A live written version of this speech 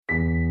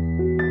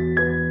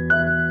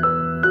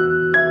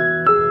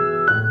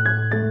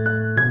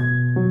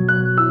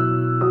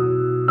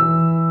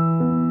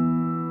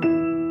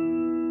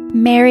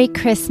Merry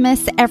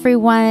Christmas,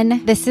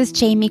 everyone. This is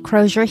Jamie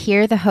Crozier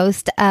here, the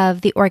host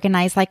of the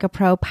Organize Like a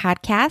Pro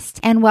podcast,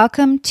 and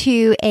welcome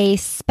to a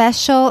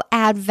special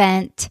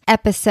Advent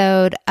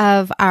episode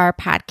of our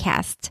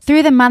podcast.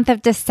 Through the month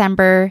of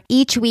December,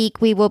 each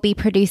week we will be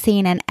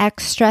producing an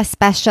extra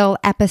special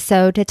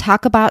episode to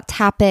talk about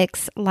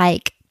topics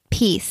like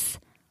peace,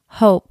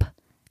 hope,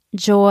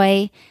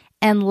 joy,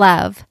 and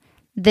love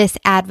this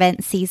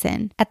Advent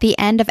season. At the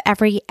end of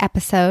every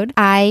episode,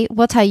 I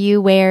will tell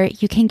you where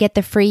you can get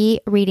the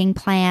free reading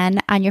plan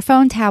on your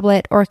phone,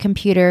 tablet, or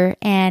computer,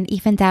 and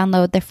even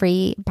download the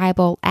free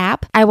Bible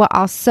app. I will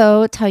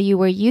also tell you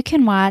where you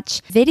can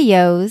watch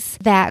videos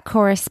that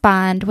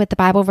correspond with the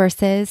Bible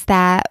verses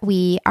that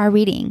we are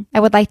reading. I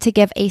would like to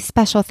give a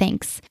special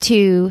thanks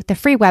to the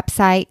free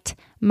website,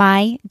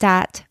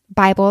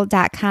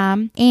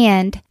 my.bible.com,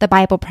 and the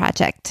Bible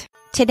Project.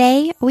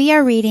 Today, we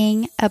are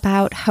reading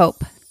about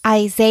hope.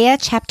 Isaiah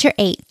chapter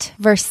 8,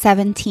 verse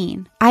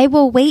 17. I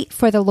will wait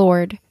for the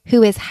Lord,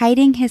 who is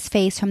hiding his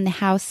face from the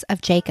house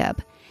of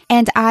Jacob,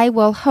 and I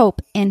will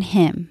hope in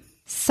him.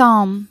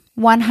 Psalm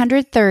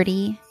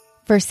 130,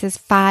 verses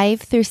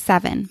 5 through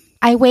 7.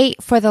 I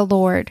wait for the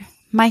Lord.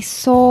 My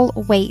soul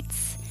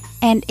waits,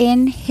 and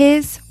in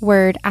his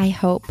word I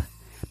hope.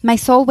 My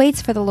soul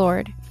waits for the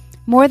Lord,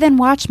 more than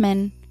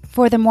watchmen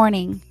for the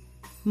morning,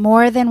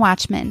 more than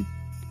watchmen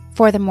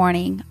for the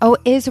morning. O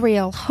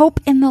Israel, hope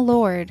in the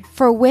Lord.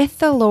 For with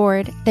the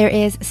Lord there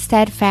is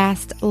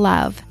steadfast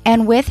love,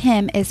 and with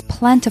him is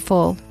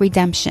plentiful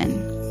redemption.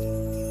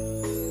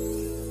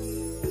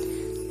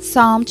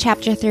 Psalm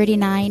chapter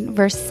 39,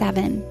 verse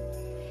 7.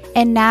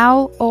 And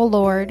now, O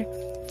Lord,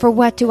 for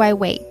what do I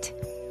wait?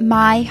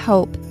 My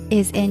hope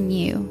is in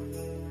you.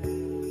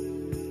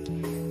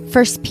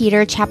 1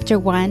 Peter chapter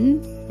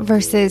 1,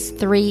 verses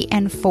 3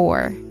 and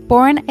 4.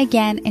 Born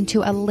again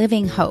into a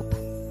living hope.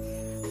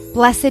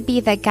 Blessed be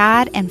the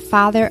God and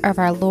Father of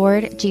our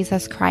Lord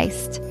Jesus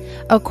Christ.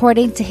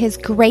 According to his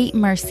great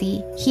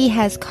mercy, he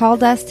has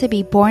called us to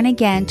be born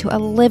again to a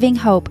living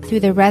hope through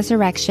the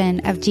resurrection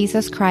of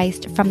Jesus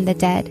Christ from the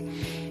dead,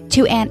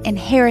 to an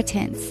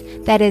inheritance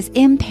that is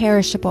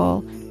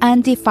imperishable,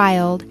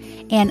 undefiled,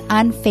 and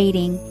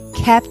unfading,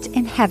 kept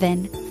in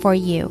heaven for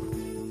you.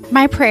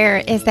 My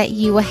prayer is that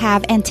you will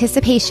have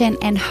anticipation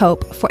and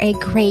hope for a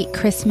great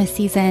Christmas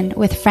season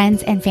with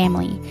friends and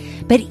family.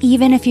 But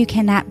even if you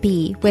cannot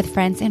be with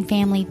friends and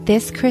family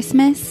this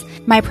Christmas,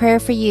 my prayer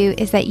for you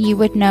is that you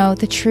would know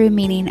the true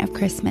meaning of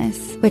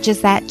Christmas, which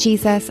is that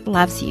Jesus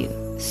loves you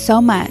so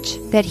much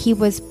that he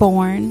was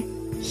born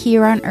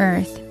here on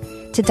earth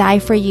to die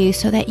for you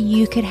so that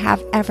you could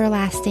have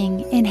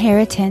everlasting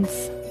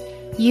inheritance.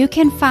 You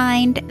can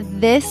find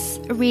this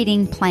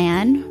reading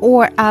plan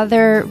or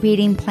other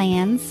reading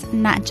plans,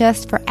 not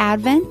just for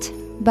Advent,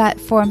 but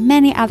for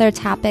many other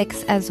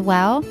topics as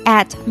well,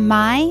 at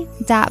my.bible.com.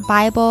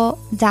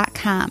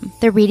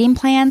 The reading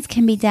plans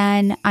can be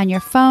done on your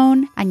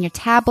phone, on your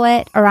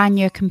tablet, or on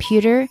your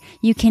computer.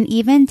 You can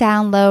even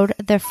download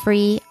the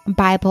free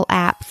Bible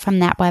app from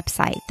that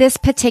website. This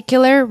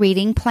particular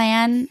reading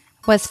plan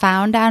was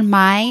found on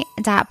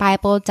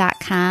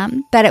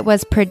my.bible.com, but it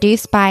was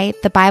produced by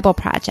the Bible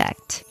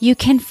Project. You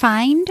can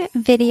find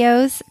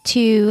videos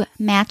to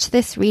match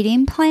this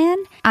reading plan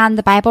on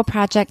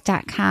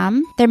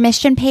thebibleproject.com. Their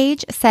mission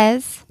page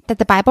says that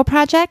the Bible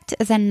Project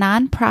is a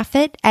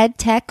nonprofit ed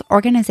tech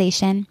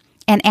organization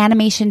and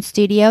animation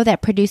studio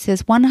that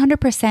produces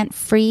 100%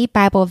 free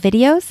Bible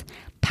videos,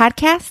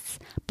 podcasts,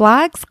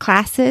 blogs,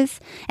 classes,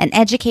 and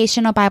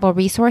educational Bible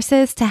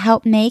resources to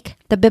help make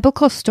the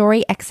biblical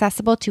story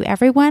accessible to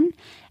everyone,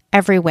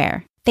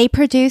 everywhere. They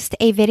produced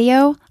a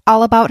video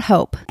all about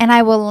hope, and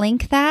I will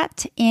link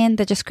that in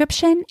the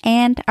description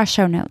and our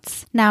show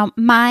notes. Now,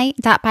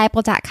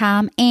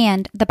 my.bible.com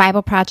and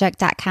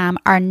thebibleproject.com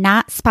are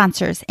not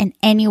sponsors in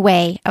any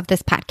way of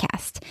this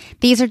podcast.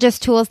 These are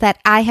just tools that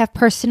I have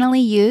personally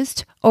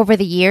used over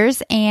the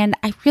years, and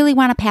I really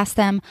want to pass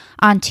them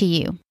on to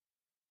you.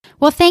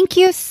 Well, thank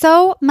you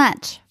so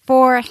much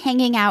for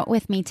hanging out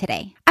with me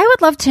today. I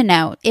would love to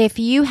know if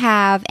you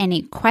have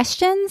any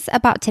questions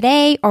about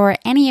today or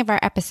any of our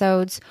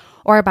episodes,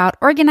 or about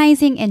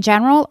organizing in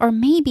general, or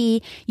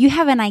maybe you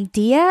have an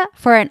idea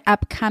for an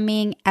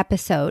upcoming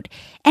episode.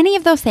 Any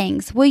of those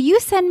things, will you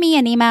send me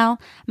an email?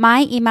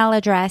 My email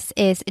address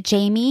is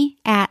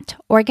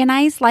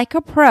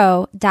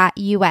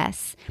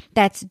jamie@organizelikeapro.us.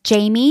 That's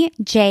Jamie,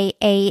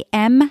 Jamie,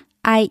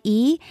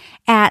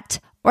 at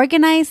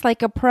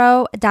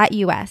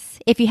organizelikeapro.us.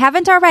 If you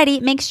haven't already,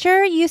 make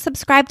sure you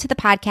subscribe to the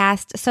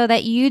podcast so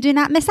that you do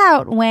not miss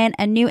out when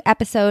a new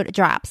episode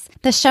drops.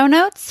 The show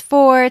notes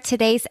for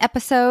today's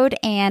episode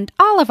and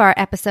all of our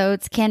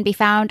episodes can be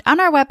found on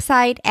our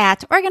website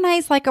at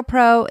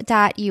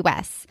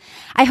organizelikeapro.us.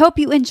 I hope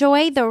you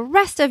enjoy the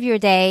rest of your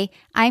day.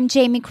 I'm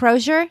Jamie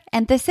Crozier,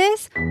 and this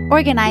is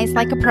Organize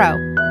Like a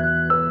Pro.